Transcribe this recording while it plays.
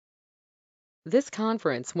This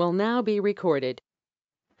conference will now be recorded.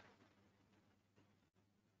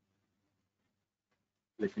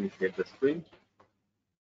 Let me share the screen.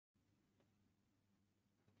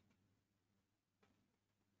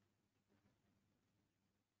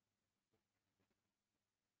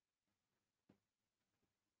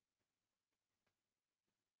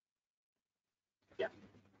 Yeah.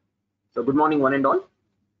 So good morning, one and all.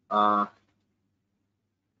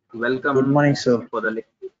 Good Welcome morning, sir. for the lecture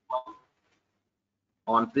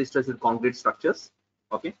on prestressed concrete structures.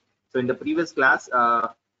 Okay. So in the previous class,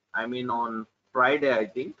 on Friday, I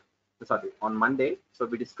think, sorry, on Monday. So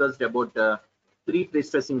we discussed about three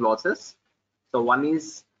prestressing losses. So one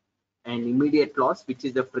is an immediate loss, which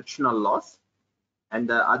is a frictional loss, and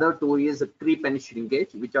the other two is a creep and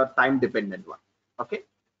shrinkage, which are time dependent one. Okay.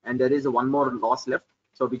 And there is one more loss left,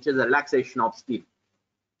 so which is a relaxation of steel.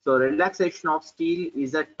 So relaxation of steel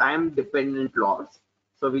is a time dependent loss,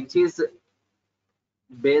 so which is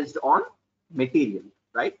based on material,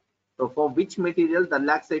 right? So for which material the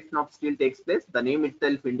relaxation of steel takes place, the name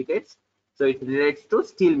itself indicates. So it relates to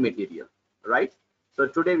steel material, right? So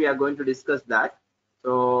today we are going to discuss that.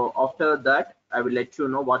 So after that, I will let you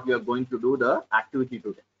know what we are going to do the activity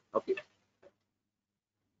today. Okay.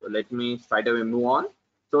 So let me straight away move on.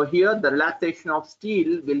 So here the relaxation of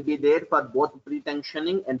steel will be there for both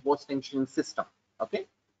pre-tensioning and post-tensioning system. Okay.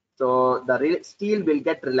 So the steel will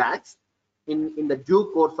get relaxed in the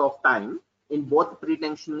due course of time in both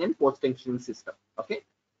pre-tensioning and post-tensioning system. Okay.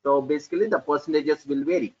 So basically the percentages will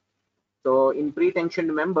vary. So in pre-tension,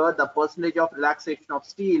 remember the percentage of relaxation of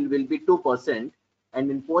steel will be 2%,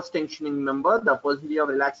 and in post-tensioning, remember the percentage of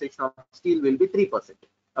relaxation of steel will be 3%.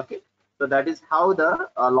 Okay, so that is how the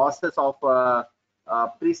losses of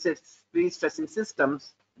pre-stressing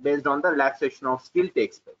systems based on the relaxation of steel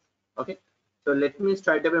takes place. Okay, so let me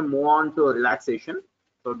straight away move on to relaxation.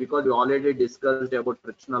 So because we already discussed about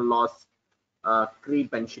frictional loss,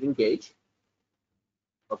 creep and shrinkage.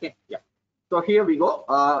 Okay, yeah. So here we go.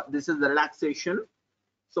 This is the relaxation.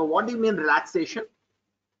 So what do you mean relaxation?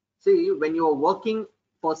 See, when you are working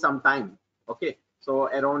for some time, okay, so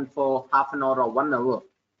around for half an hour or 1 hour.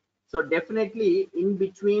 So definitely in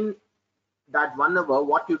between that 1 hour,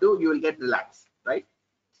 what you do, you will get relaxed, right?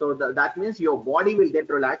 So that means your body will get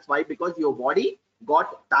relaxed. Why? Because your body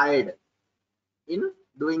got tired in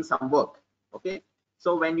doing some work. Okay.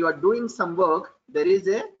 So when you are doing some work, there is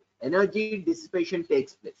a energy dissipation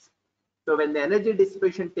takes place. So when the energy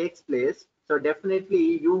dissipation takes place, so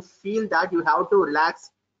definitely you feel that you have to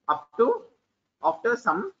relax up to after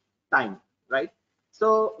some time, right?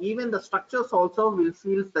 So even the structures also will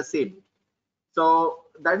feel the same. So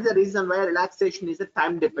that is the reason why relaxation is a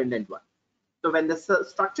time dependent one. So when the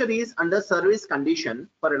structure is under service condition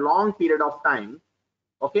for a long period of time,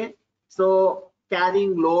 okay, so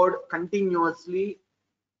carrying load continuously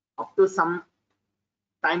up to some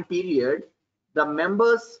time period, the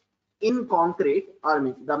members in concrete,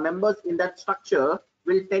 or the members in that structure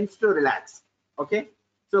will tend to relax. Okay,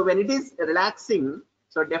 so when it is relaxing,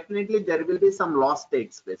 so definitely there will be some loss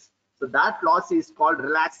takes place. So that loss is called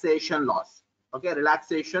relaxation loss. Okay,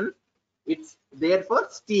 relaxation, it's there for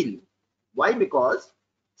steel. Why? Because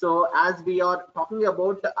so as we are talking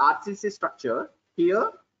about the RCC structure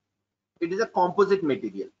here, it is a composite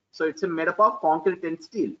material, so it's made up of concrete and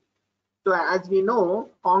steel. So as we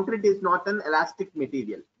know, concrete is not an elastic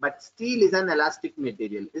material, but steel is an elastic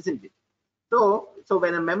material, isn't it? So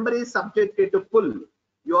when a member is subjected to pull,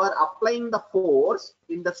 you are applying the force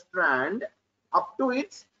in the strand up to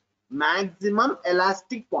its maximum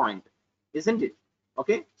elastic point, isn't it?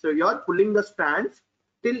 Okay, so you are pulling the strands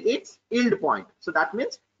till its yield point. So that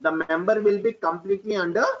means the member will be completely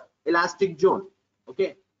under elastic zone.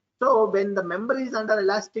 Okay, so when the member is under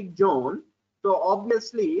elastic zone, so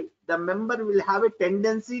obviously the member will have a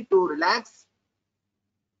tendency to relax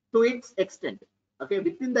to its extent. Okay,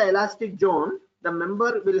 within the elastic zone, the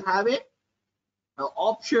member will have a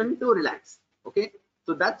option to relax. Okay,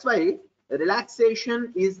 so that's why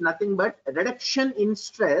relaxation is nothing but reduction in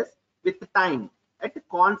stress with time at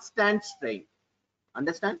constant strain.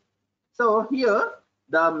 Understand? So here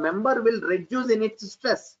the member will reduce in its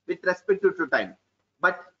stress with respect to time,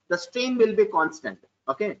 but the strain will be constant.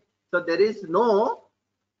 Okay, so there is no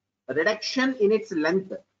reduction in its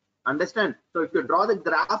length. Understand? So if you draw the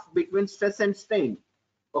graph between stress and strain,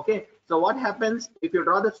 okay, so what happens if you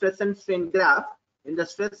draw the stress and strain graph? In the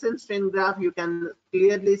stress and strain graph, you can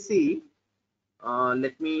clearly see,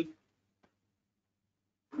 let me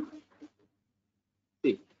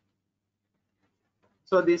see.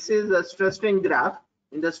 So this is the stress strain graph.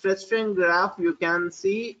 In the stress strain graph, you can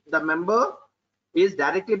see the member is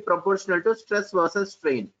directly proportional to stress versus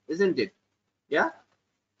strain, isn't it? Yeah.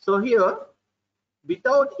 So here,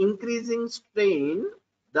 without increasing strain,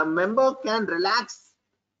 the member can relax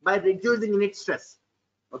by reducing in its stress.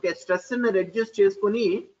 Okay, stress in reduce cheskoni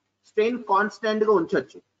strain constant ga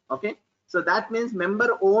unchochu. Okay, so that means member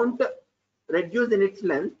won't reduce in its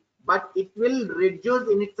length, but it will reduce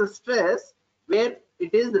in its stress where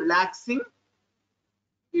it is relaxing.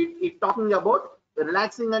 It talking about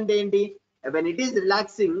relaxing and enti, when it is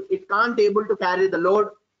relaxing, it can't able to carry the load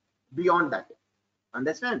beyond that.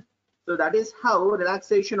 Understand? So that is how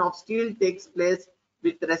relaxation of steel takes place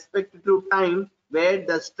with respect to time where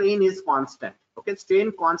the strain is constant. Okay,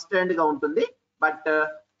 strain constant ga untundi, but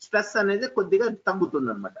stress anedi koddiga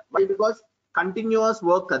taggutundi anamata. Why? Because continuous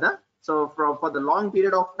work kada. So for the long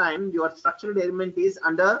period of time, your structural element is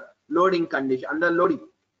under loading condition, under loading.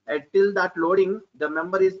 Till that loading, the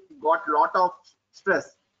member is got lot of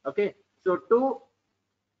stress. Okay, so to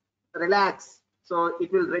relax, so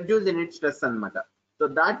it will reduce in its stress and matter. So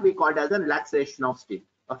that we call it as a relaxation of steel.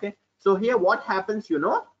 Okay, so here what happens, you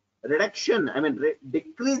know, reduction, I mean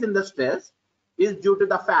decrease in the stress is due to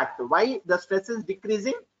the fact. Why the stress is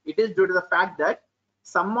decreasing? It is due to the fact that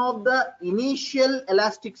some of the initial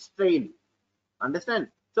elastic strain, understand,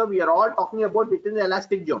 so we are all talking about within the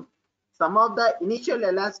elastic zone, some of the initial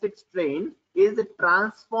elastic strain is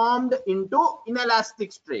transformed into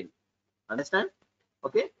inelastic strain. Understand?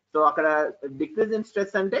 Okay, so akada decrease in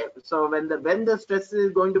stress ante, so when the stress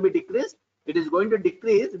is going to be decreased, it is going to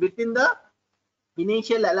decrease within the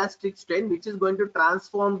initial elastic strain, which is going to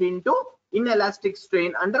transform into inelastic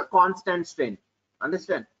strain under constant strain.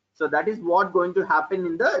 Understand? So that is what going to happen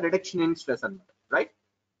in the reduction in stress, right?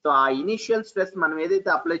 So our initial stress మనం ఏదైతే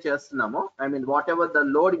apply చేస్తున్నామో, I mean whatever the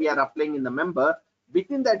load we are applying in the member,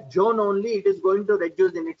 within that zone only it is going to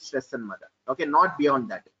reduce in its stress అన్నమాట. Okay, not beyond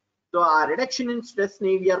that. So our reduction in stress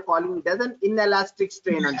we are calling it as an inelastic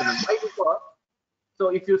strain అంటున్నాం. Why? Because so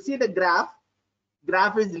if you see the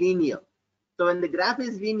graph is linear. So when the graph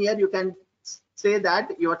is linear, you can say that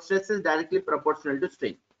your stress is directly proportional to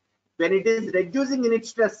strain. When it is reducing in its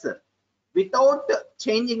stress without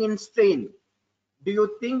changing in strain, do you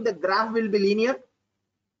think the graph will be linear?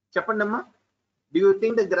 Chappandamma, do you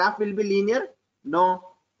think the graph will be linear? No.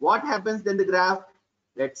 What happens then the graph?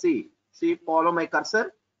 Let's see. See, follow my cursor.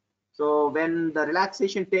 So when the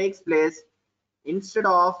relaxation takes place, instead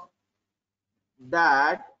of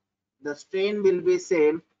that, the strain will be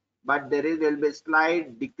same, but will be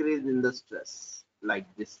slight decrease in the stress like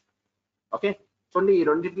this. Okay, so ఈ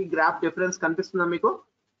రెండింటి graph difference కనిపిస్తుందా మీకు?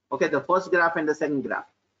 Okay, the first graph and the second graph.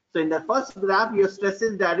 So in the first graph, your stress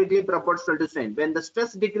is directly proportional to strain. When the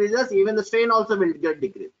stress decreases, even the strain also will get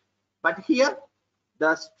decreased. But here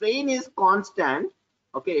the strain is constant.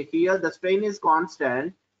 Okay, here the strain is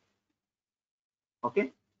constant. Okay,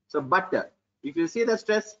 so but if you see the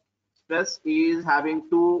stress is having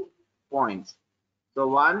 2 points. So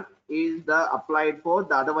one is the applied force,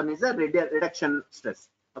 the other one is a reduction stress.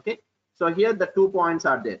 Okay, so here the 2 points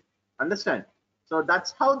are there. Understand? So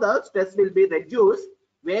that's how the stress will be reduced,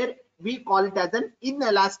 where we call it as an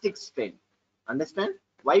inelastic strain. Understand?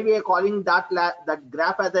 Why we are calling that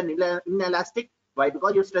graph as an inelastic? Why?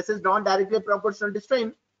 Because your stress is not directly proportional to strain.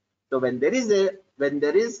 So when there is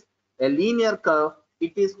a linear curve,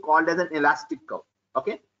 it is called as an elastic curve.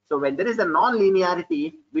 Okay, so when there is a non-linearity,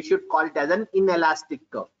 we should call it as an inelastic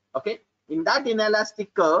curve. Okay, in that inelastic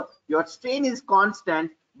curve, your strain is constant,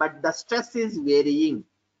 but the stress is varying.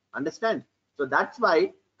 Understand? So that's why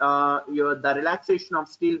the relaxation of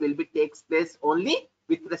steel will be takes place only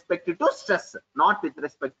with respect to stress, not with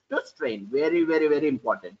respect to strain. Very, very, very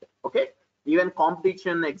important. Okay, even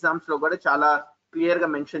competition exams lo kuda chala clear ga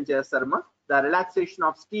mention chestarma. The relaxation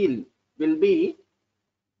of steel will be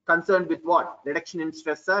concerned with what? Reduction in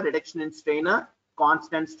stressor, reduction in strainer,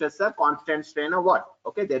 constant stressor, constant strainer, what?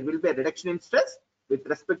 Okay, there will be a reduction in stress with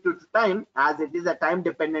respect to time, as it is a time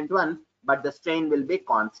dependent one, but the strain will be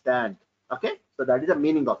constant. Okay, so that is the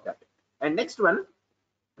meaning of that. And next one,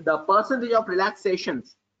 the percentage of relaxations.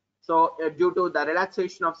 So due to the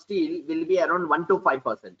relaxation of steel will be around 1 to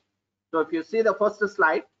 5%. So if you see the first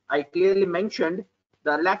slide, I clearly mentioned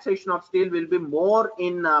the relaxation of steel will be more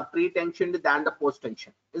in pre-tensioned than the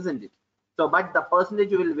post-tension, isn't it? So but the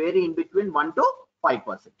percentage will vary in between 1 to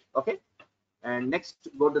 5%. Okay, and next,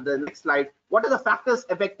 go to the next slide. What are the factors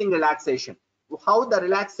affecting relaxation? How the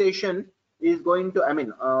relaxation is going to, I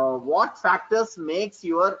mean what factors makes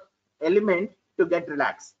your element to get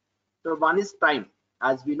relaxed? So one is time.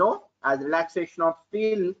 As we know, as relaxation of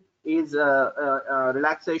steel is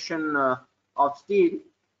relaxation of steel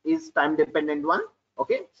is time dependent one.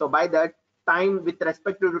 Okay, so by that time, with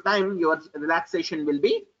respect to time, your relaxation will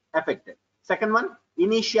be affected. Second one,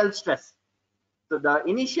 initial stress. So the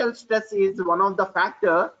initial stress is one of the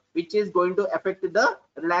factor which is going to affect the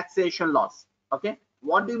relaxation loss. Okay,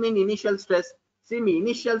 what do you mean initial stress? See me,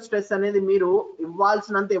 initial stress అనేది మీరు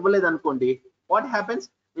ఇవ్వాల్సినంత ఇవ్వలేదు అనుకోండి, what happens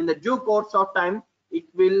in the due course of time it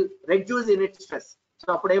will reduce in its stress. So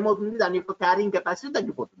అప్పుడు ఏమవుతుంది, దాని యొక్క carrying capacity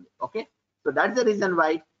తగ్గిపోతుంది. Okay, so that's the reason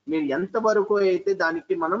why మీరు ఎంత వరకు అయితే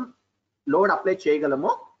దానికి మనం లోడ్ అప్లై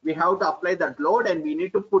చేయగలమో, we have to apply that load and we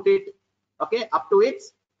need to put it, okay, up to its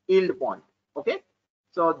yield point. Okay,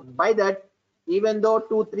 so by that, even though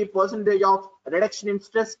 2-3% of reduction in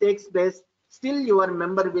stress takes place, still your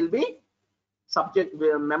member will be subject,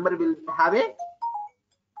 member will have a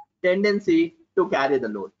tendency to carry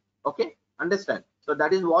the load. Okay, understand? So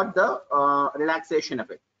that is what the relaxation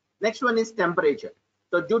effect. Next one is temperature.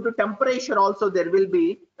 So due to temperature also there will be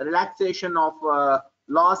relaxation of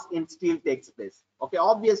loss in steel takes place. Okay,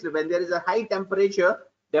 obviously when there is a high temperature,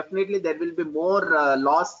 definitely there will be more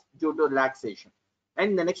loss due to relaxation. And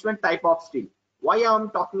the next one, type of steel. Why I am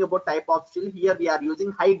talking about type of steel? Here we are using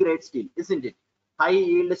high grade steel, isn't it? High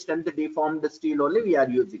yield strength deformed steel only we are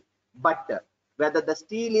using. But whether the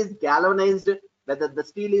steel is galvanized, whether the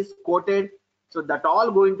steel is coated, so that all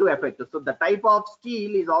going to affect. So the type of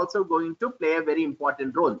steel is also going to play a very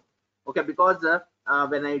important role. Okay, because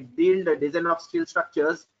when I deal the design of steel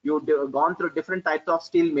structures, you've gone through different types of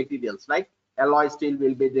steel materials, like alloy steel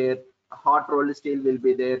will be there, hot rolled steel will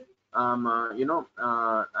be there,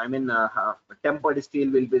 tempered steel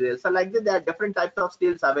will be there. So like that, there are different types of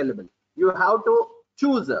steels available. You have to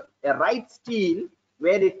choose a right steel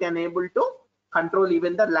where it can able to control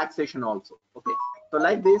even the relaxation also. Okay, so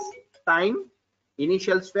like this, time,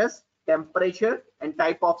 initial stress, temperature, and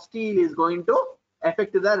type of steel is going to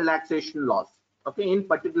affect the relaxation loss. Okay, in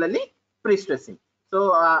particularly pre-stressing. So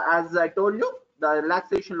as I told you, the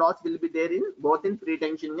relaxation loss will be there in both in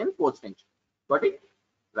pre-tension and post-tension. Got it?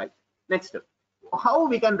 Right. Next, how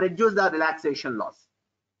we can reduce the relaxation loss?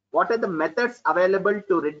 What are the methods available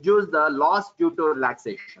to reduce the loss due to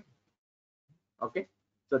relaxation? Okay,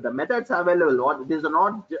 so the methods available, what these are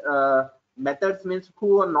not methods means who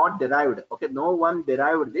are not derived. Okay, no one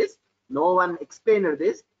derived this, no one explained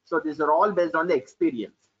this, so these are all based on the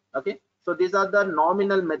experience. Okay, so these are the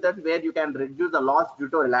nominal methods where you can reduce the loss due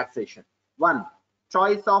to relaxation. One,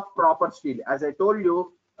 choice of proper steel. As I told you,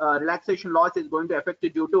 relaxation loss is going to affect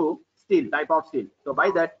due to steel, type of steel. So by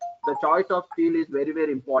that, the choice of steel is very,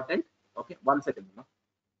 very important. Okay, 1 second.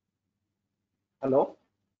 Hello,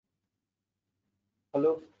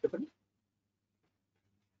 hello, చెప్పండి.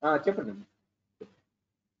 చెప్పండి,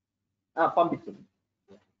 పంపించండి.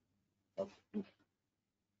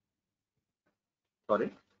 Sorry.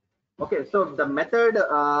 Okay, so the method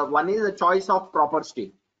one is a choice of proper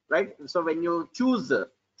steel, right? So when you choose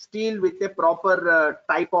steel with a proper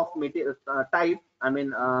type of material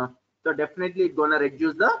so definitely it's gonna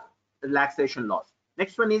reduce the relaxation loss.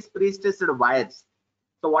 Next one is pre-stressed wires.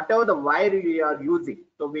 So whatever the wire you are using,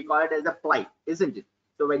 so we call it as a ply, isn't it?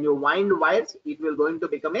 So when you wind wires, it will going to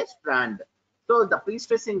become a strand. So the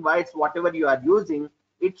pre-stressing wires, whatever you are using,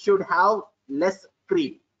 it should have less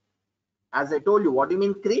creep. As I told you, what do you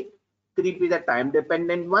mean creep? Creep is a time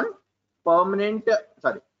dependent one, permanent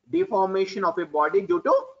deformation of a body due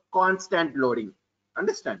to constant loading.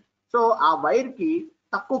 Understand? So ఆ wire కి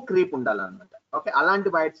తక్కువ creep ఉండాలన్నమాట. Okay, అలాంటి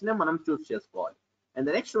wires నే మనం చూస్ చేసుకోవాలి. And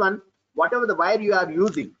the next one, whatever the wire you are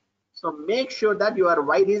using, so make sure that your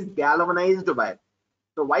wire is galvanized wire.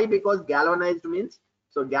 So why? Because galvanized means,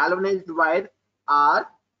 so galvanized wire are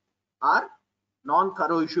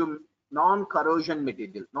non-corrosion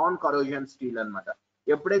material, non-corrosion steel అన్నమాట.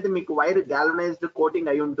 ఎప్పుడైతే మీకు wire galvanized coating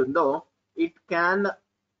అయి ఉంటుందో, it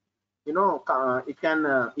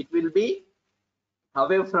will be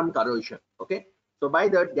away from corrosion. Okay, so by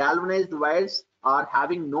that, galvanized wires are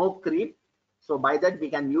having no creep. So by that, we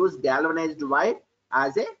can use galvanized wire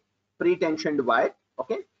as a pre-tensioned wire.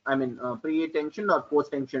 Okay, pre-tensioned or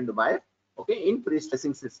post-tensioned wire. Okay, in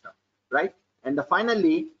pre-stressing system, right? And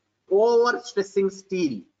finally, over-stressing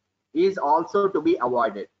steel is also to be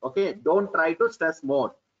avoided. Okay, don't try to stress more.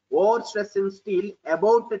 Over-stressing steel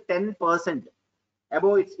about 10%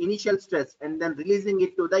 above its initial stress and then releasing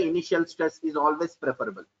it to the initial stress is always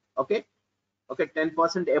preferable. Okay,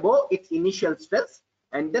 10% above its initial stress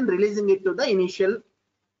and then releasing it to the initial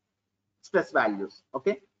stress values.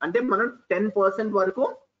 Okay, అంటే మనం 10% వరకు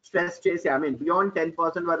stress చేసి, beyond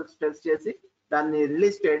 10% వరకు stress చేసి దాన్ని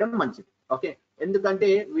release చేయడం మంచిది. Okay, ఎందుకంటే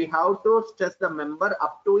we have to stress the member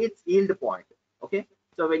up to its yield point. Okay,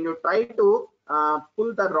 so when you try to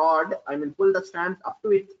pull the rod, pull the strands up to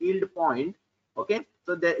its yield point, okay,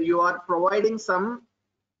 so that you are providing some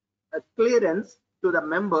clearance to the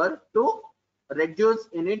member to reduce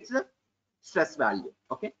in its stress value.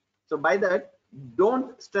 Okay, so by that,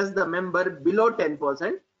 don't stress the member below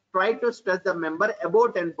 10%. Try to stress the member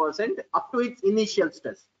above 10% up to its initial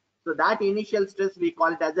stress. So that initial stress we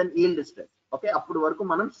call it as an yield stress. Okay, appudu varaku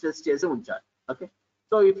manam stress chesi unchali. Okay,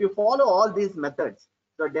 so if you follow all these methods,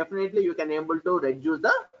 so definitely you can able to reduce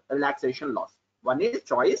the relaxation loss. One is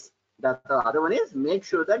choice, the other one is make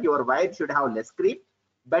sure that your wire should have less creep.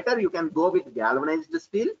 Better you can go with galvanized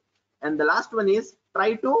steel, and the last one is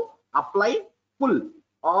try to apply pull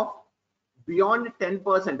of beyond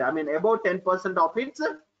 10%, I mean about 10%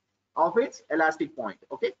 of its elastic point.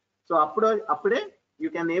 Okay, so appude you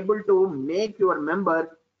can able to make your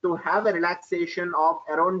member to have a relaxation of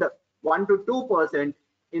around 1 to 2%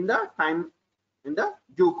 in the time, in the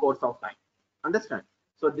due course of time. Understand?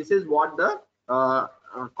 So this is what the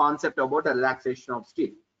concept about the relaxation of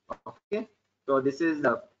steel. Okay, so this is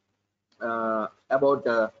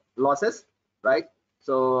about losses, right?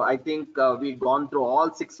 So I think we've gone through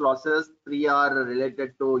all 6 losses. 3 are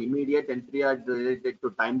related to immediate and 3 are related to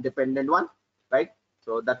time dependent one, right?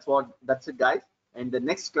 So that's it, guys. And the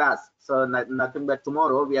next class, so nothing but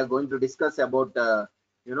tomorrow we are going to discuss about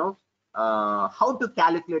you know how to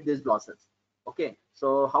calculate these losses. Okay,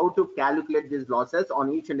 so how to calculate these losses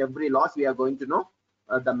on each and every loss, we are going to know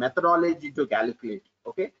the methodology to calculate.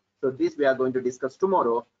 Okay, so this we are going to discuss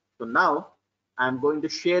tomorrow. So now I'm going to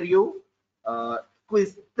share you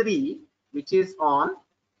quiz 3, which is on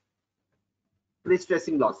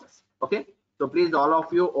pre-stressing losses. Okay, so please all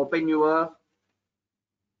of you open your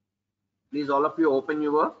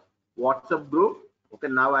WhatsApp group. Okay,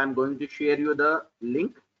 now I'm going to share you the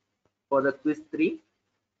link for the quiz 3.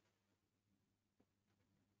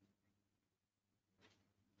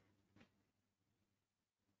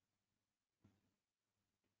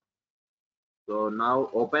 So now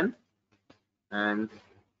open and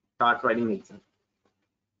start writing exam.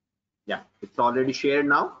 Yeah, it's already shared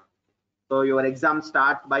now. So your exam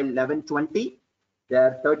start by 11:20. There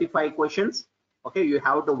are 35 questions. Okay, you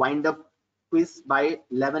have to wind up quiz by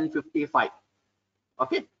 11:55.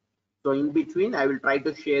 Okay, so in between I will try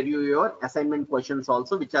to share you your assignment questions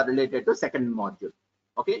also, which are related to second module.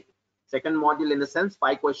 Okay, second module in the sense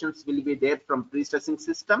 5 questions will be there from pre-stressing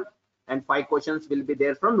system and 5 questions will be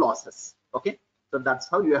there from losses. Okay, so that's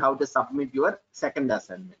how you have to submit your second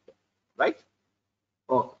assignment, right?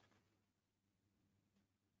 Okay,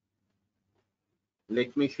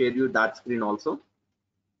 let me share you that screen also.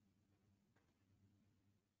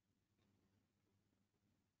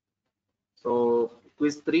 So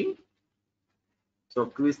quiz 3. So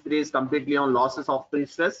quiz 3 is completely on losses of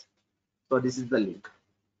pre-stress. So this is the link.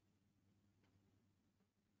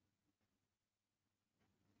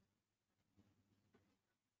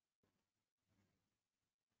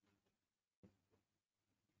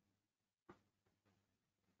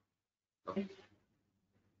 Okay.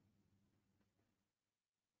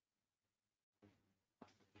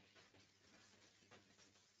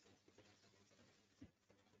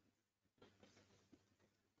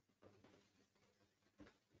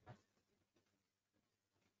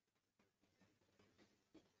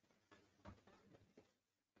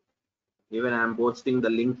 Even I am posting the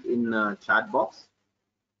link in chat box,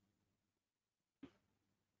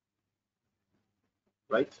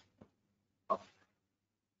 right? Okay.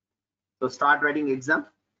 So start writing exam.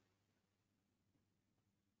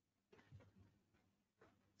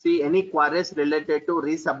 See any queries related to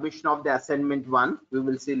resubmission of the assignment 1, we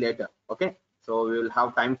will see later. Okay, so we will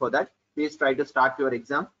have time for that. Please try to start your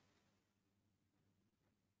exam.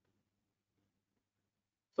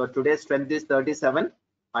 So today's strength is 37.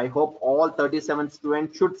 I hope all 37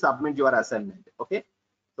 students should submit your assignment. Okay,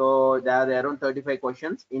 so there are around 35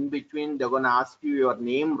 questions. In between, they're going to ask you your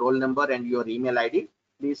name, roll number, and your email ID.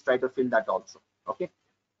 Please try to fill that also. Okay,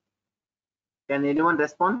 can anyone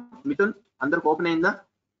respond? Mithun, under open in the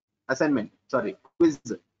assignment, sorry, quiz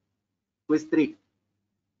 3.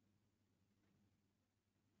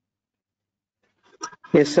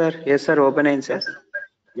 Yes sir, open అయింది sir.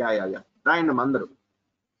 Yeah, రాయండి అందరూ.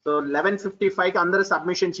 So 11:55 కి అందరూ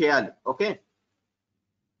submission చేయాలి. Okay,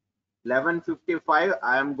 11:55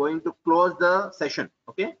 I am going to close the session.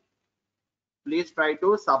 Okay, please try to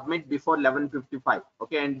submit before 11:55.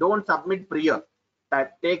 Okay, and don't submit prior.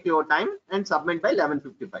 Take your time and submit by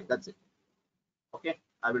 11:55. That's it. Okay,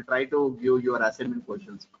 I will try to give your assignment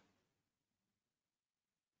questions.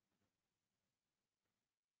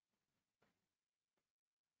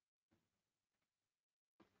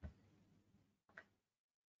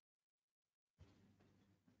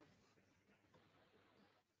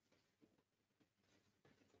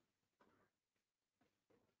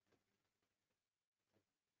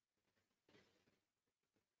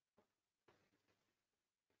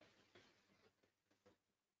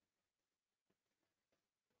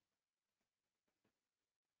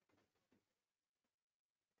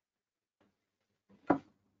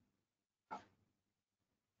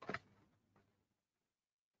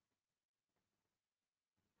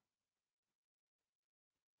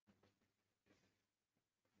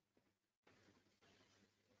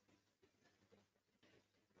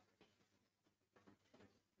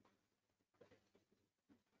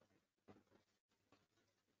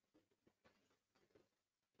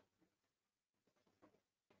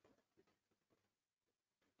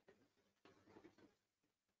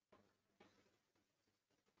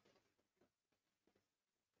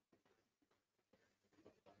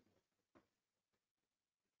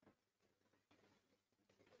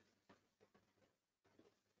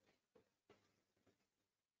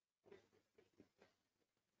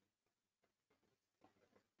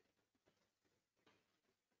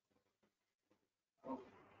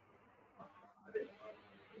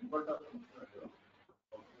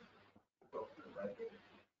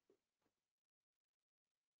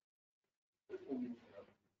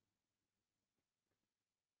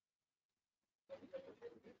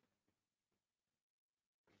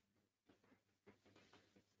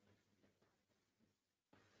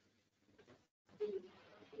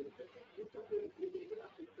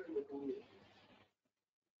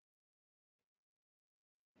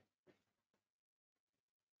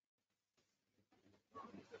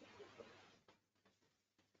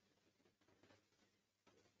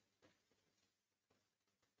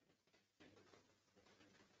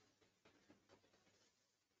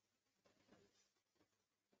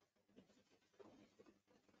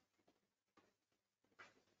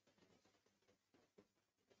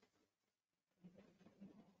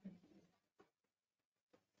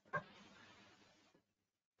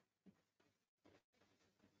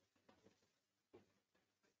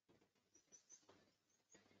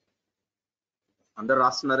 అందరు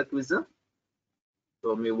రాస్తున్నారా quiz?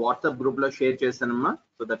 So మీ WhatsApp group లో share చేశానమ్మా.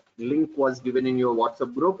 So that link was given in your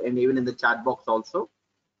WhatsApp group and even in the chat box also.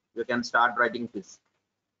 You can start writing quiz.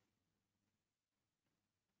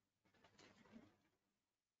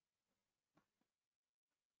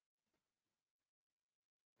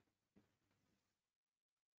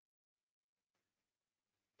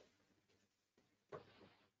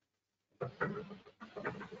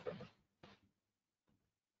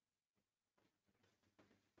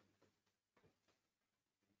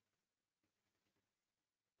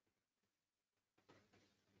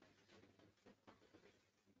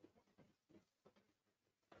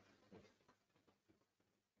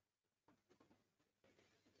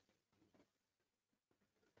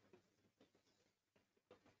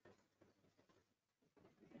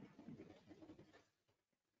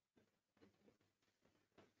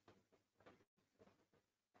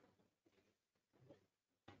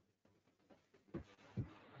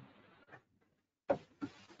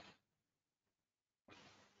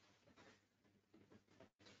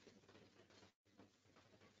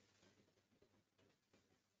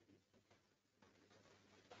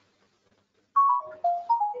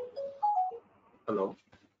 Hello,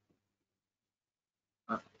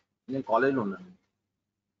 నేను కాలేజ్లో ఉన్నాను.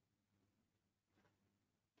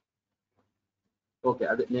 Okay,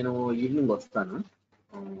 అదే నేను evening వస్తాను,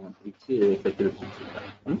 ఇచ్చి security.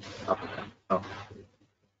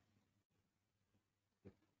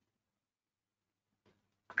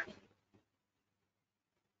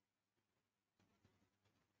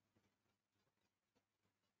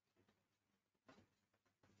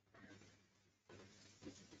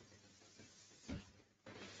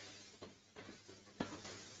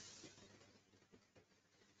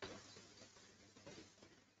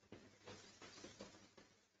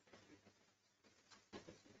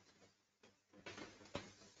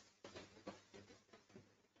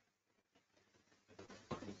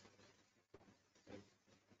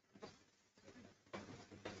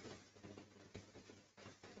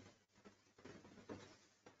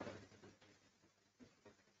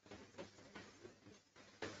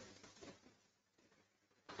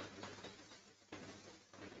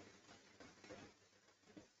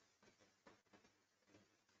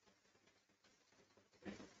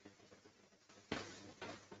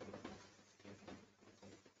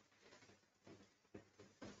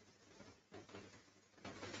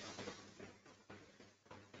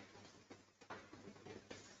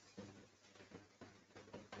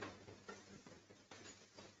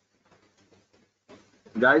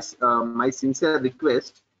 Guys, my sincere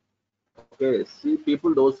request, okay, see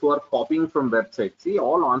people, those who are copying from website, see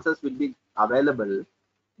all answers will be available,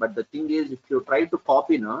 but the thing is, if you try to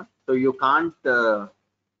copy, no, so you can't,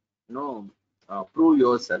 prove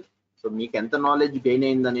yourself. So మీకు ఎంత knowledge gain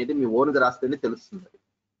అయింది అనేది మీ ఓన్గా రాస్తేనే తెలుస్తుంది,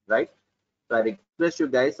 right? So I request you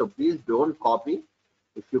guys, so please don't copy.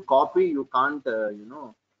 If you copy you can't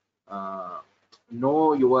no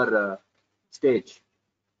your stage,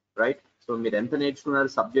 right? So మీరు ఎంత నేర్చుకున్నారు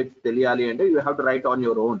subject తెలియాలి అంటే you have to right on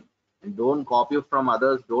your own and don't copy from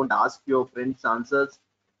others, don't ask your friends answers.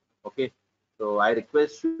 Okay, so I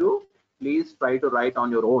request you, please try to right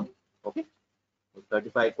on your own. Okay,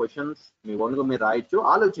 35 questions మీ ఓన్గా మీరు రాయొచ్చు,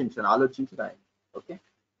 ఆలోచించి రాయండి. Okay,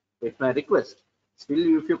 it's my request. Still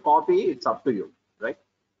if you copy, it's up to you, right?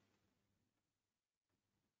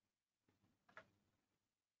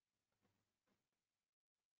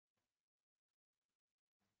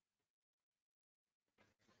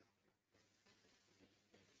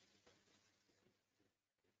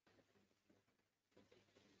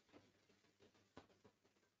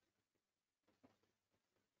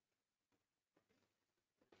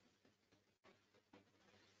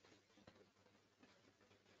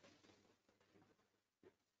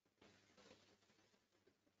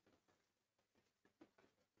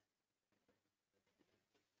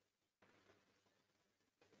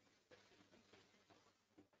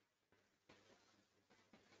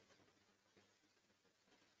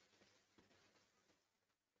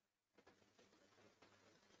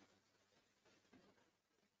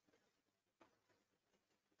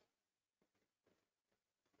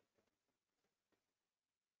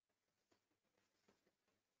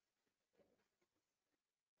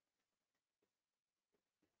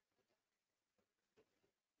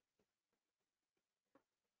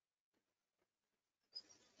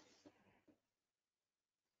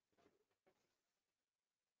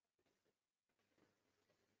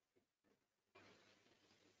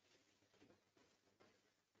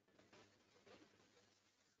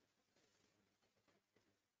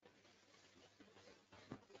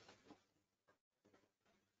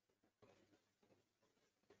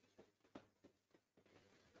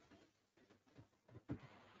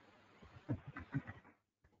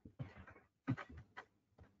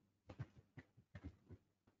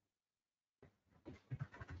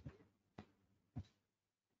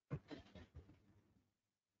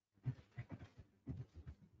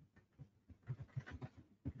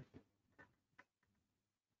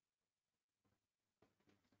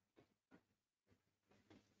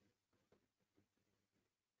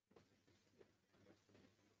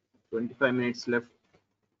 25 minutes left.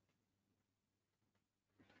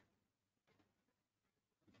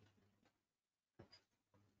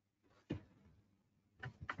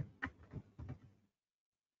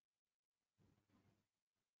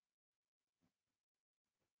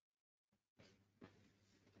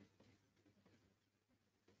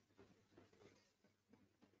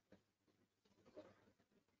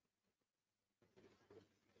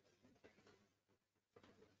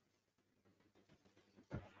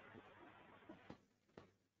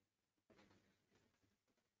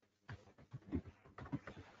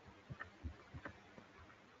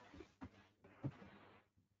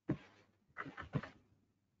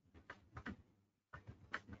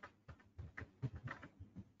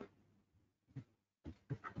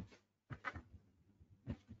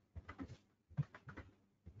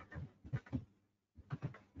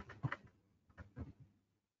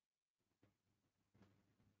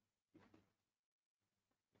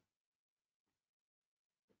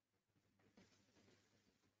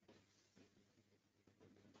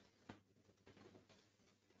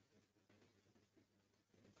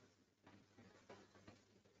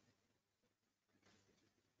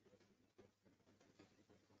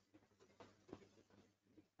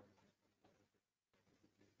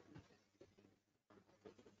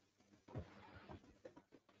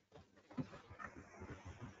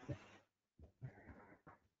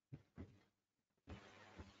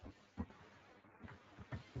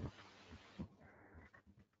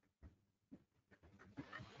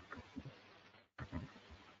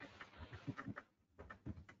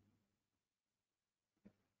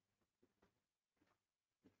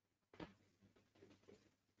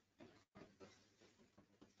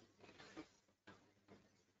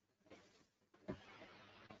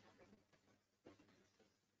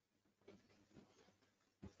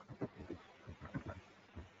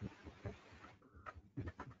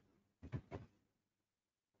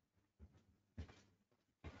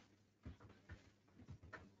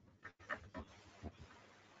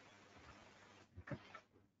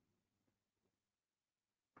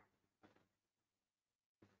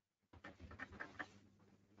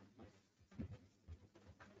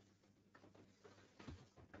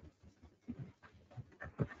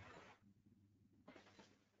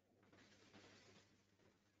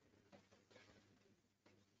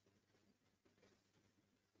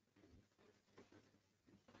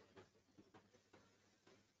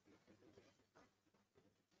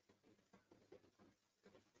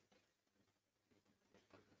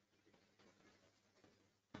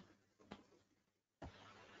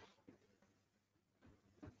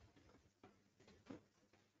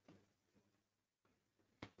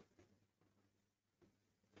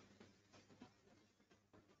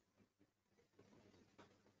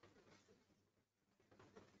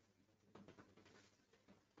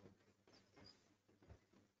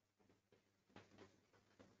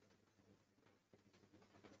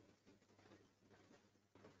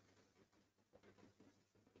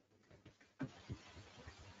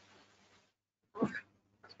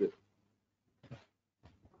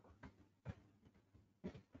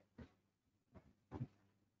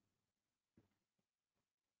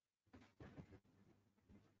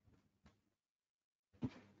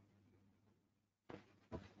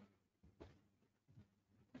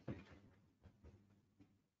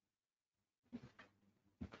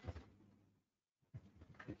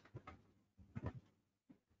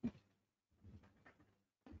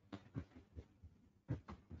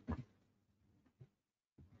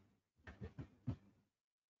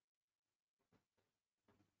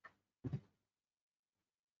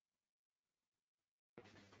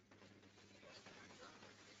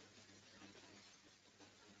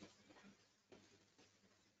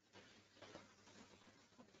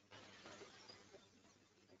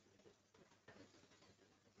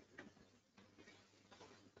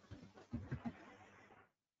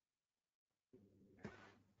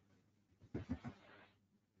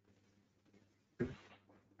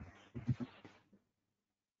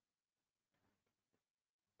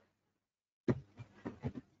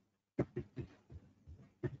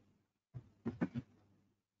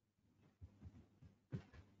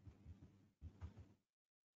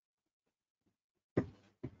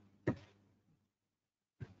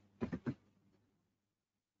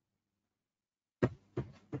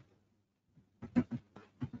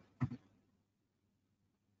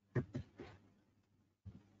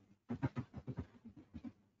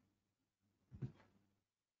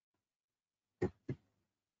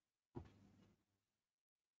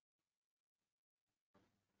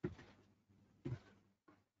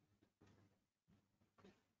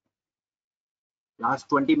 Last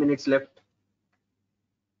 20 minutes left.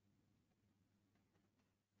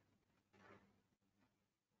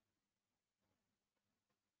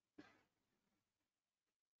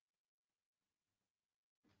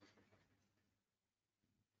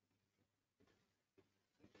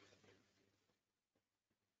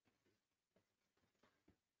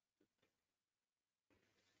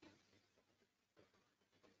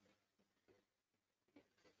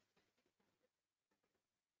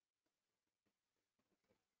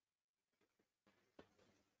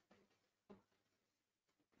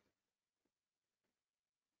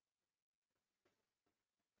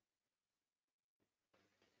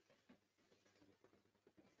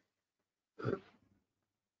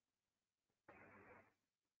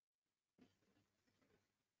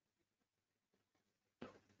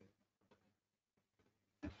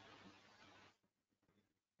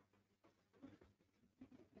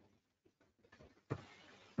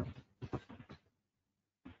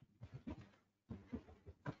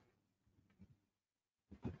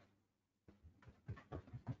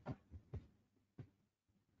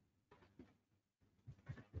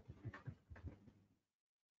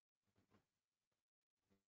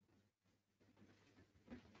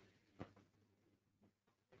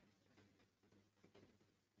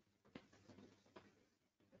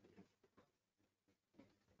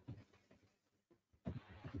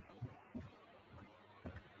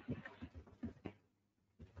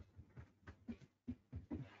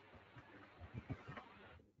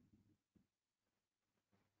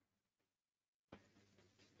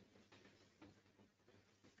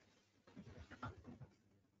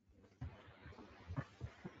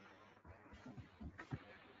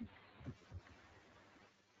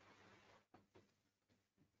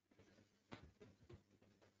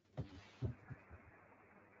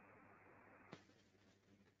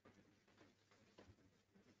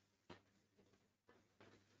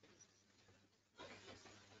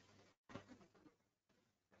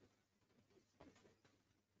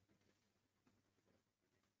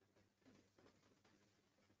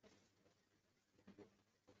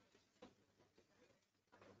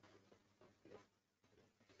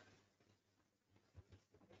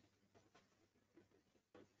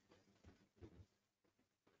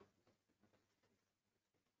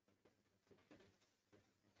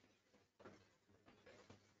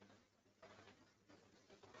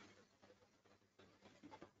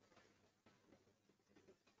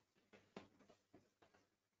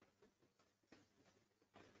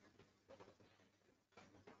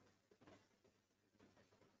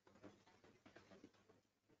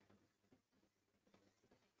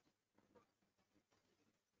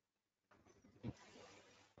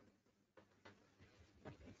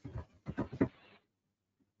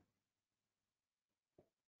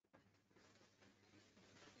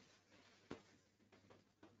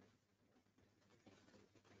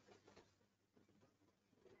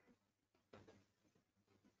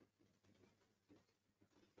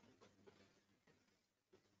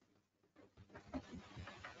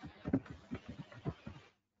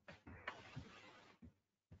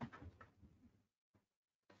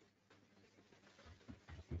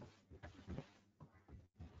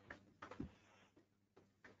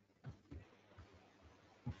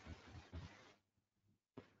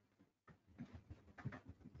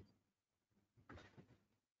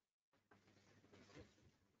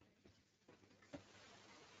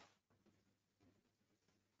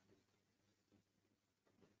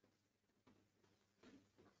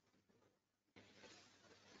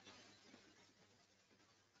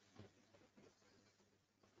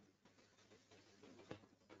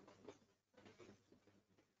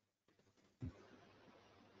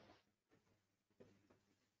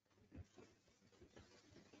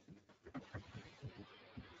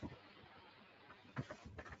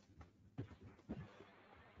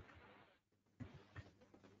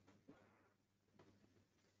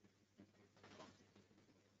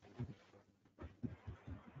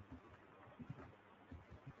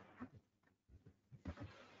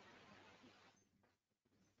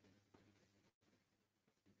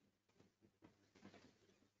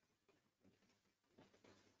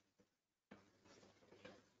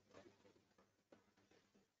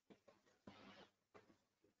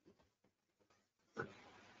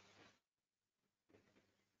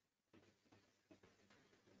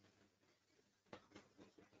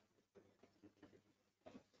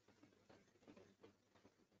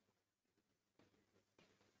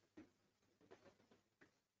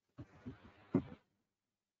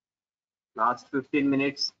 Last 15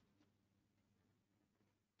 minutes.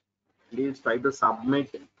 Please try to submit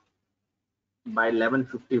by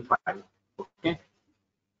 11:55. Okay.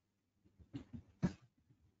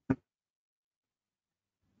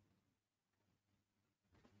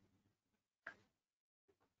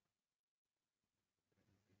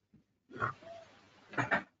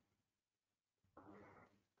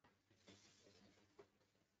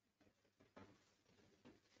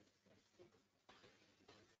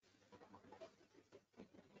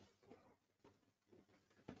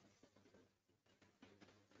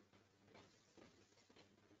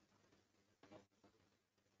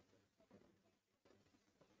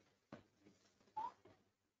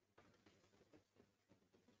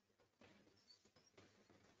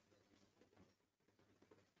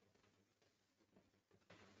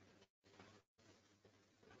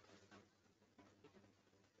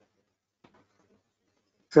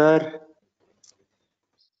 Sir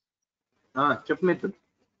చెప్పు మిత్రుడు.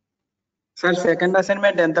 Sir second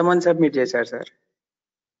assignment ఎంతమంది submit చేశారు sir?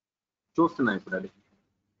 చూస్తున్నా ఇప్పుడు అది.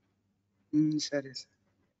 సరే sir.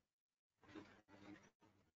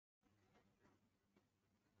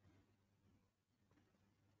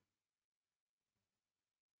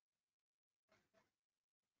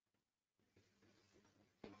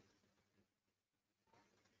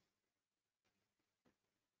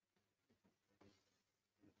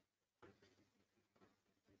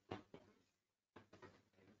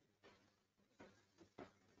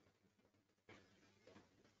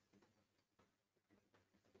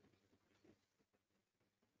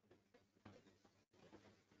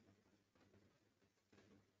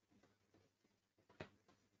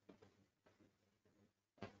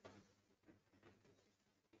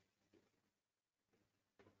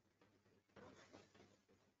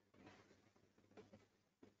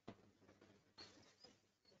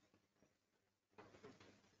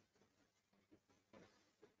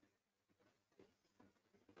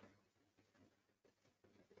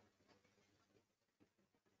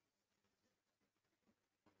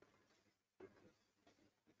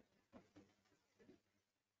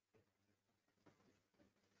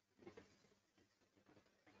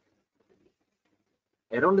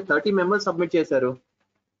 Around 30 members submit చేశారు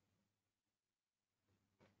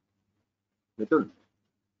మిథున్.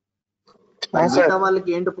 మిగతా వాళ్ళకి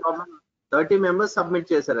ఏంటి ప్రాబ్లం? 30 మెంబర్స్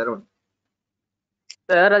సబ్మిట్ చేశారు అరౌండ్.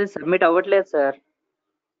 సార్ అది సబ్మిట్ అవ్వట్లేదు సార్.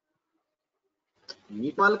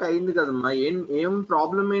 మీ వాళ్ళకి అయింది కదమ్మా. ఏం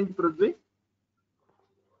ప్రాబ్లం ఏంటి పృథ్వీ?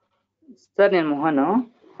 సార్ నేను మోహన్.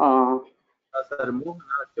 సార్ మోహన్,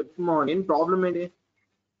 చెప్పు మోహన్, ఏం ప్రాబ్లం ఏంటి?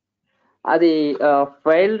 అది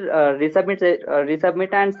file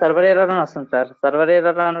resubmit and server error అని వస్తుంది సార్. సర్వర్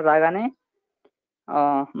ఎర్రర్ అని రాగానే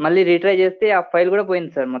మళ్ళీ రీట్రై చేస్తే ఆ ఫైల్ కూడా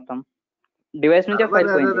పోయింది సార్. మొత్తం డివైస్ నుంచే ఫైల్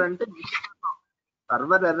పోయింది.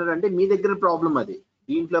 సర్వర్ ఎర్రర్ అంటే మీ దగ్గర ప్రాబ్లం, అది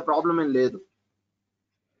దీంట్లో ప్రాబ్లం ఏం లేదు.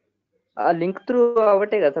 ఆ లింక్ త్రూ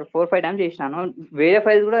అవ్వటే కదా సార్. 4-5 టైమ్స్ చేసినాను. వేరే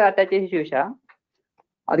ఫైల్స్ కూడా అటాచ్ చేసి చూసా,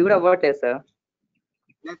 అది కూడా అవ్వట్లేదు సార్.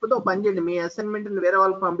 లేకపోతే ఒక పని చేయండి, మీ అసైన్మెంట్ వేరే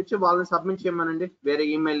వాళ్ళకి పంపించి వాళ్ళని సబ్మిట్ చేయమనండి వేరే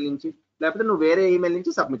ఈమెయిల్ నుంచి. లేకపోతే నువ్వు వేరే ఈమెయిల్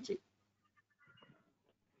నుంచి సబ్మిట్ చేయి.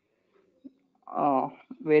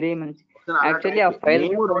 వెరీ మంచి. యాక్చువల్లీ ఆ ఫైల్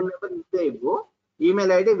రోల్ నెంబర్ ఇస్తే ఇవ్వు,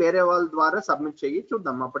 ఈమెయిల్ ఐడి వేరే వాళ్ళ ద్వారా సబ్మిట్ చేయి,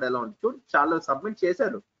 చూద్దాం అప్పుడు ఎలా ఉంది. చూడు, చాలా సబ్మిట్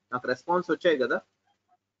చేశారు, నాకు రెస్పాన్స్ వచ్చాయి కదా.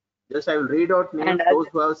 Just I will read out names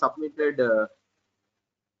those who have submitted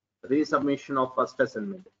resubmission of first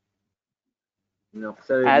assignment.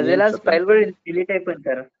 As well as file కూడా డిలీట్ అయిపోయింది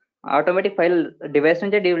సార్. ఆటోమేటిక్ ఫైల్ డివైస్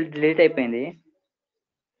నుంచే డిలీట్ అయిపోయింది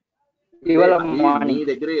ఇవాళ మార్నింగ్. నీ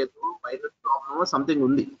దగ్గర ఏదో వైరస్ ప్రాబ్లమ్ సంథింగ్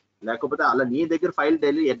ఉంది, లేకపోతే అలా నీ దగ్గర ఫైల్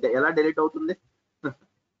ఎలా డిలీట్ అవుతుంది?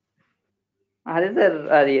 అదే సార్,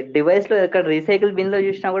 అది డివైస్ లో ఎక్కడ రీసైకిల్ బిన్ లో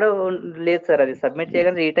చూసినా కూడా లేదు సార్. అది సబ్మిట్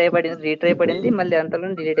చేయగానే రీట్రై పడింది, మళ్ళీ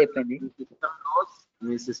అంతలో డిలీట్ అయిపోయింది.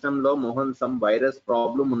 మీ సిస్టమ్ లో మోహన్ సమ్ వైరస్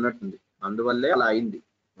ప్రాబ్లం ఉన్నట్టుంది, అందువల్లే అలా అయింది.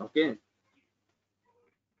 Okay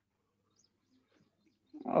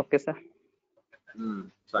okay sir.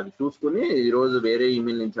 సో అది చూసుకుని ఈరోజు వేరే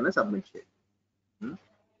ఈమెయిల్ నుంచి సబ్మిట్ చేయండి.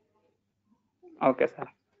 Okay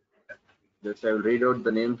sir. Just I will read out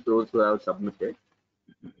the names those who have submitted.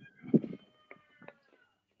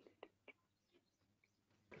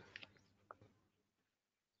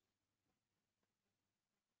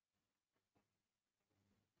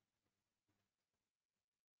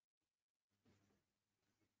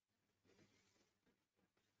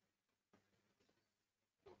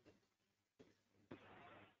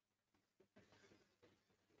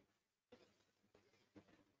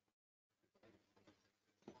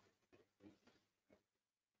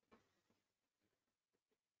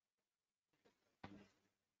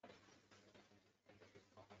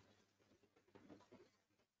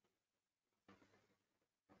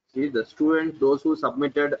 See the student, those who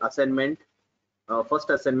submitted assignment, first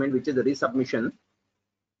assignment, which is the resubmission.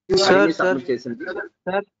 Sir submit చేసింది.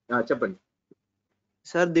 Sir చెప్పండి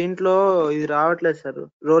sir దీంట్లో ఇది రావట్లేదు sir,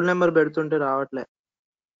 roll number పెడుతుంటే రావట్లేదు.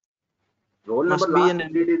 Role Must number be last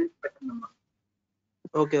an 3 digits పెట్టండమ్మా.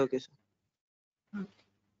 Okay okay sir.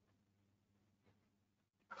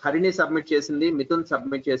 Harini submit చేసింది, Mithun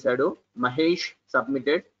submit చేశాడు, Mahesh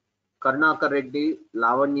submitted, Karunakar Reddy,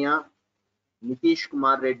 Lavanya, Nitish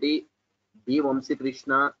Kumar Reddy, B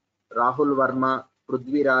Vamsikrishna, Rahul Varma,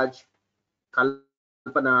 Prithviraj,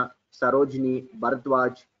 Kalpana, Sarojini,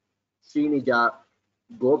 Bharadwaj, Srinija,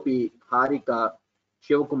 Gopi, Harika,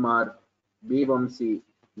 Shivakumar, B Vamsi,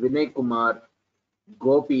 Vinay Kumar,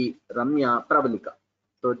 Gopi, Ramya, Pravalika.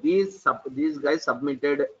 So these guys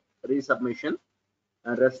submitted resubmission.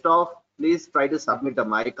 Rest of please try to submit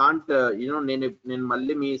them. I can't నేను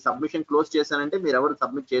మళ్ళీ మీ submission close చేశానంటే మీరు ఎవరు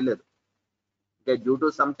submit చేయలేరు. Okay, due to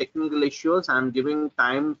some technical issues I am giving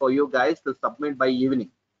time for you guys to submit by evening.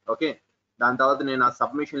 Okay, దాని తర్వాత నేను ఆ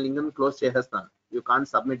సబ్మిషన్ లింక్ ని క్లోజ్ చేసేస్తాను. You can't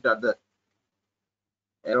submit other.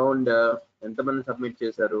 Around ఎంతమంది సబ్మిట్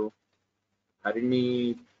చేశారు? హరిణి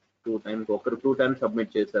 2 times, ఒకరు 2 times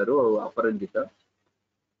సబ్మిట్ చేశారు, అపరంజిత.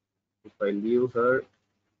 If I leave her,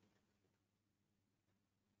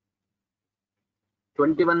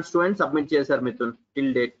 21 students submit చేశారు Mithun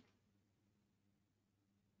till date.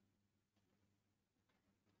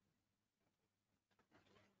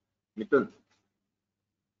 Mithun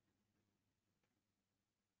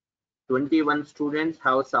 21 students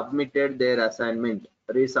have submitted their assignment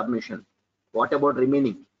resubmission. What about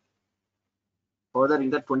remaining? Further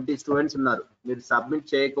ఇంకా 20 స్టూడెంట్స్ ఉన్నారు. మీరు సబ్మిట్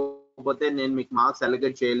చేయకపోతే నేను మీకు మార్క్స్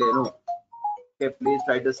అలొకేట్ చేయలేను. Okay, please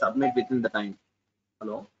try to submit with in the time.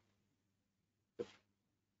 Hello,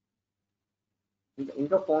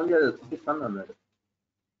 ఇంకా phone చేయలేదు, చూపిస్తాను అన్నాడు.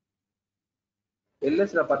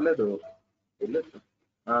 వెళ్ళేసిరా, పర్లేదు, వెళ్ళేసి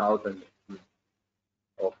అవుతుంది.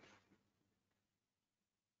 Okay,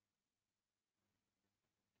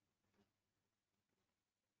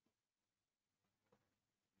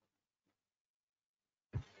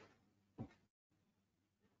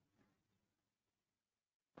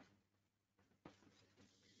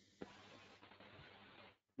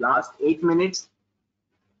 last 8 minutes.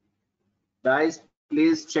 Guys,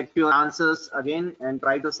 please check your answers again and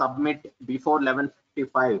try to submit before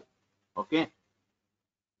 11:55. Okay.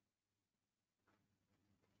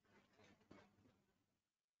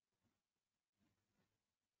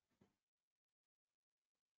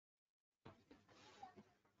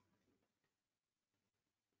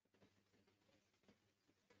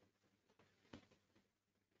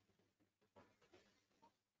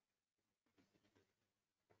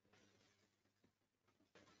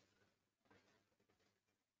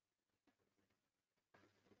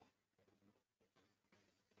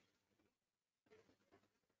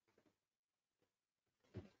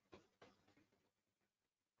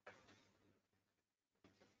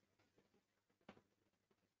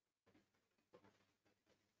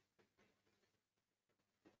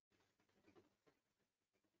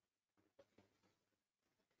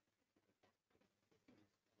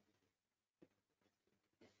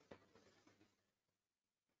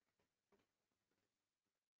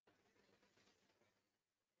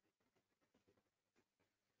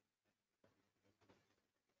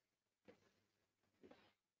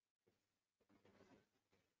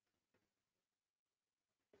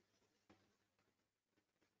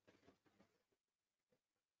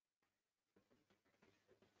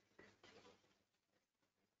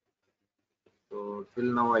 So till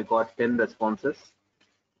now I got 10 responses.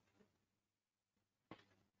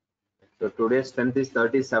 So today's strength is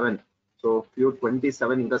 37. So few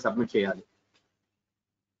 27 ఇంకా submit చేయాలి.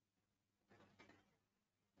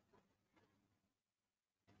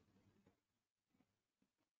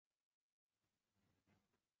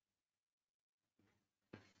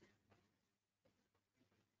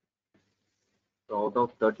 So out of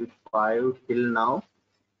 35 till now,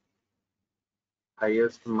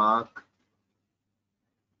 highest mark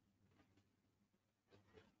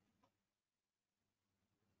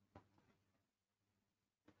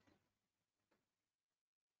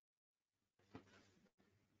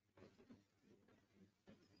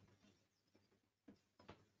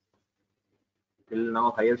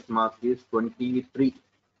is 23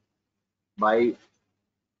 by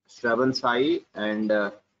Shravan Sai and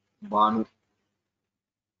Banu.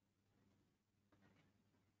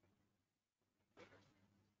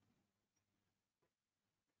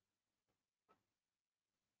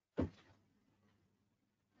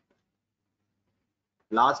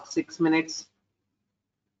 Last 6 minutes.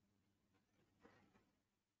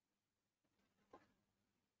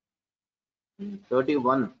 So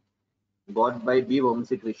 31 got by B.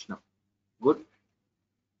 Vamsi Krishna. Good.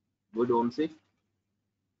 Good, Vamsi.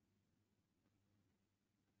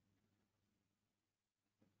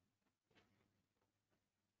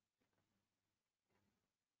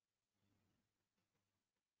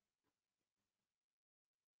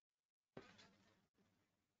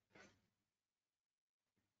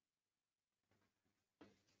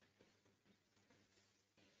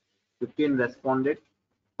 Fifteen responded.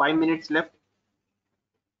 5 minutes left.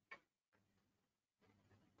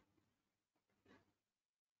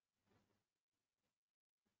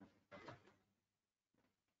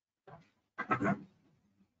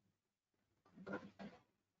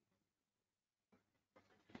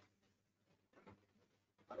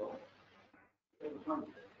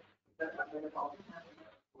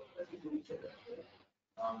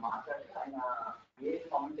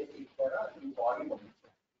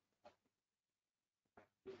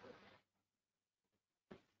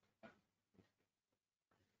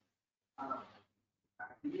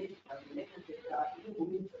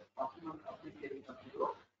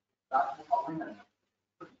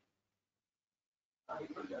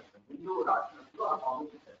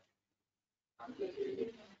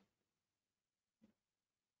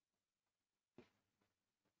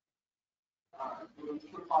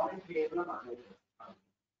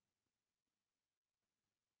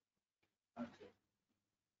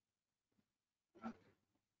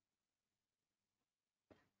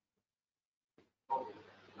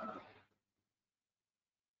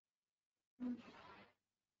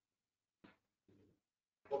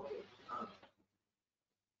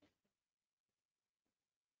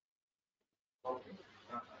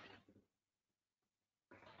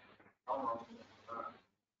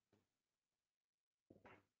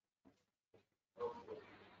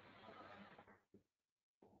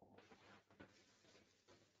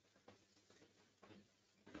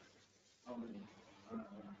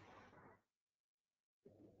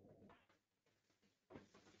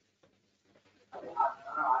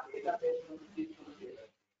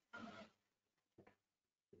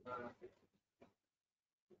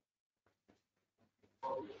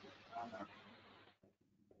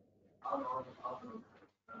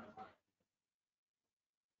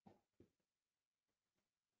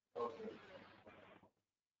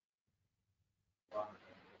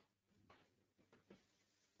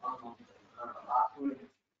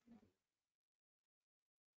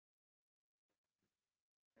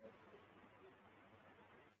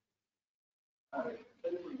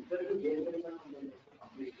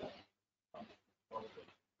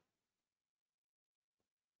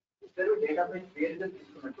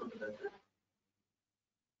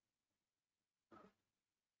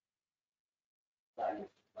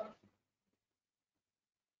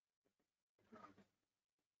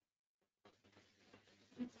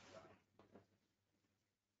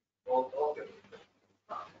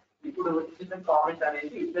 ఇప్పుడు వచ్చిన comment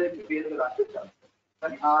అనేది ఇద్దరికి పేర్లు రాసేసాను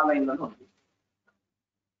కానీ ఆ line లో ఉంది.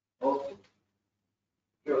 ఓకే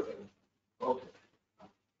ఓకే ఓకే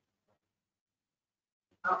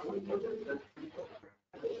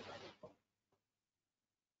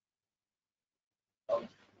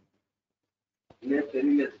లేదు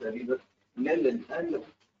తెలియలేదు సార్ ఇది లేదు లేదు సార్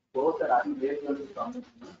పోతారు అది లేదు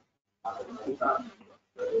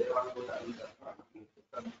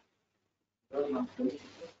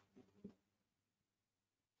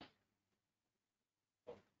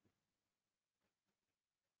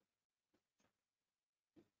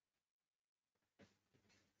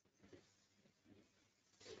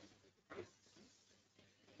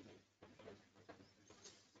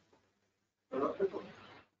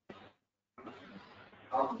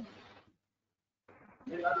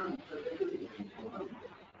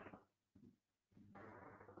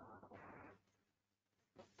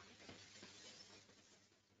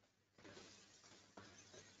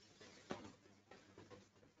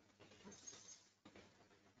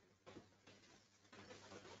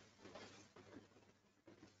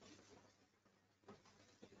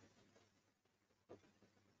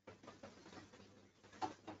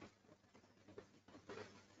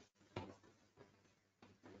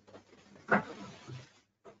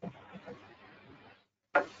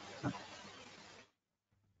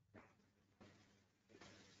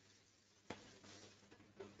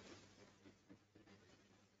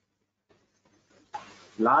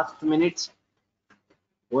Last minutes,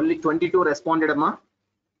 only 22 responded, Amma.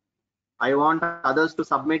 I want others to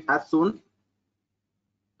submit as soon.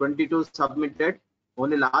 22 submitted,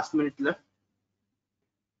 only last minute left.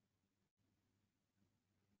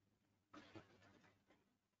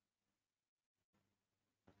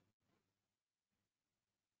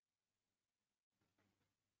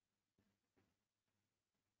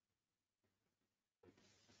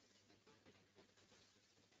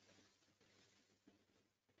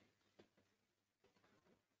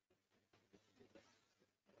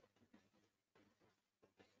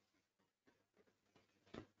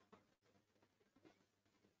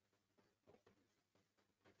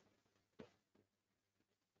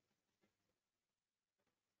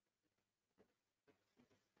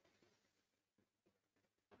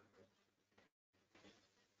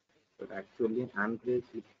 Actually, anchorage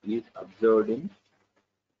slip is observed in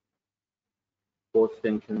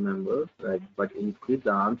post-tension member, right? But increase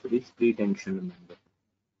the answer is pre-tension member.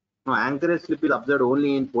 No, anchorage slip is observed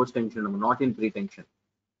only in post-tension member, not in pre-tension.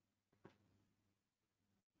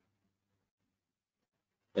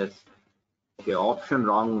 Yes. Okay, option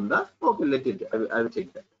wrong on the. Okay, let it. I will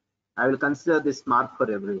check that. I will consider this mark for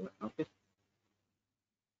everyone. Okay.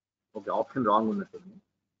 Okay, option wrong on the.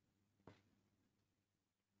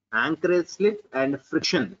 Anchorage slip and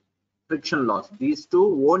friction loss. These two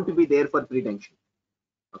won't be there for pre-tension.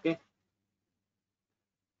 Okay.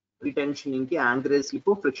 Pre-tension inki anchorage slip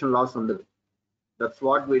friction loss under. That's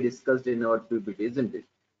what we discussed in our PPT, isn't it?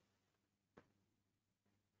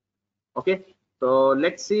 Okay. So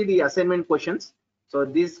let's see the assignment questions. So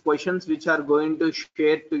these questions which are going to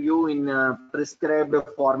share to you in a prescribed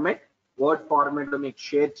format, word format to make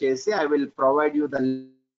share chase. I will provide you the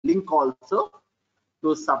link also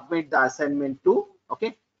to submit the assignment to.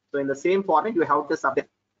 Okay. So in the same format you have to submit.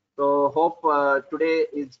 So hope today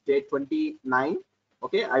is day 29.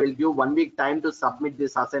 Okay. I will give 1 week time to submit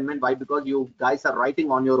this assignment. Why? Because you guys are writing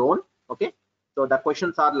on your own. Okay. So the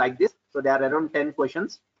questions are like this. So there are around 10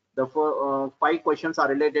 questions. The 5 questions are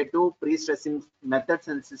related to pre-stressing methods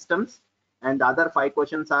and systems, and the other 5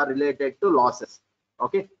 questions are related to losses.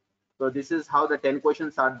 Okay. So this is how the 10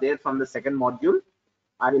 questions are there from the second module.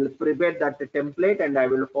 I will prepare that template and I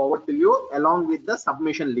will forward to you along with the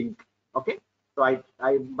submission link. Okay. So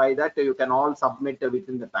I by that you can all submit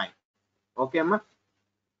within the time. Okay, Amma?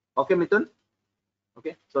 Okay, Mithun.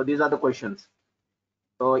 Okay. So these are the questions.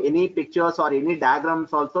 So any pictures or any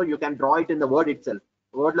diagrams also you can draw it in the word itself.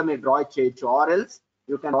 Word let me draw it change, or else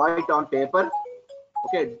you can draw it on paper.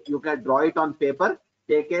 Okay, you can draw it on paper,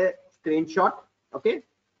 take a screenshot, okay,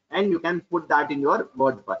 and you can put that in your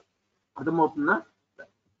word file. Adamotuna.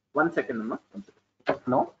 1 second, Amma. 1 second.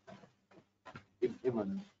 No.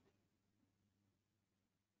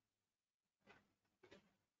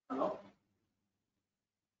 Hello.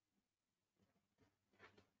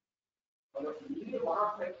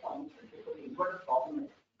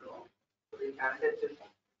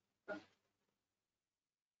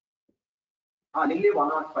 Only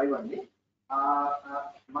 105 only.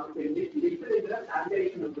 మనకి liquid దగ్గర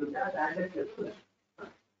sanitization ఉంటుంది ఆ sanitization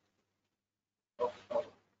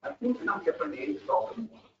I think నాకు చెప్పండి ఏం problem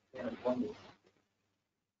నేను phone చేస్తాను.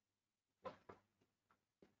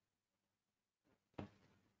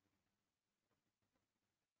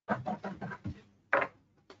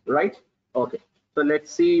 Right. Okay. So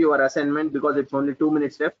let's see your assignment because it's only 2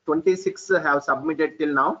 minutes left. 26 have submitted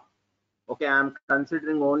till now. Okay, I'm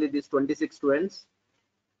considering only these 26 students,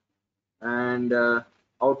 and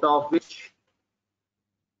out of which,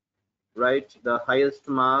 right, the highest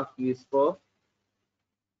mark is for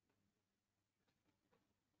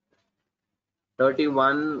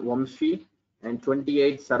 31 Vamshi and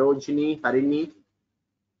 28 Sarojini Harini,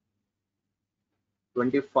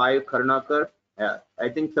 25 Karnakar. I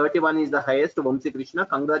think 31 is the highest. Vamsi Krishna,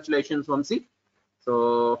 congratulations Vamsi. So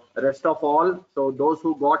rest of all, so those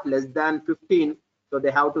who got less than 15, so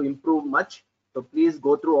they have to improve much. So please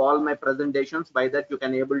go through all my presentations. By that you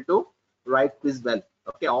can able to write quiz well.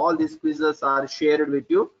 Okay, all these quizzes are shared with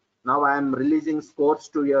you. Now I am releasing scores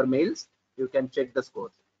to your mails. You can check the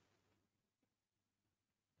scores.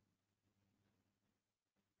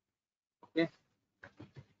 Okay,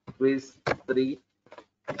 quiz 3.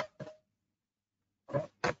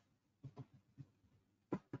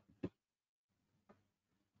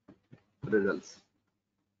 Results.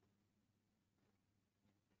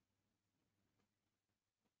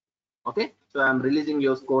 Okay, so I'm releasing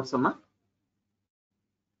your scores, Amma.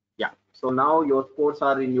 Yeah, so now your scores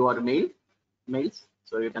are in your mails,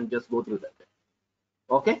 so you can just go through that.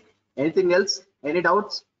 Okay, anything else? Any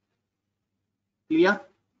doubts? Clear?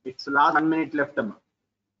 It's last 1 minute left, Amma.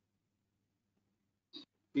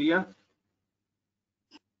 Clear?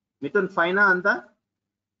 Mithun, fine anta?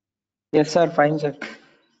 Yes, sir. Fine, sir.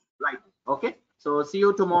 Right. Okay. So see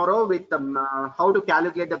you tomorrow with how to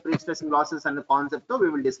calculate the pre-stressing losses and the concept. So we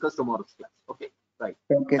will discuss tomorrow's class. Okay. Right.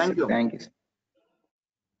 Okay, Thank sir. you. Thank you, sir.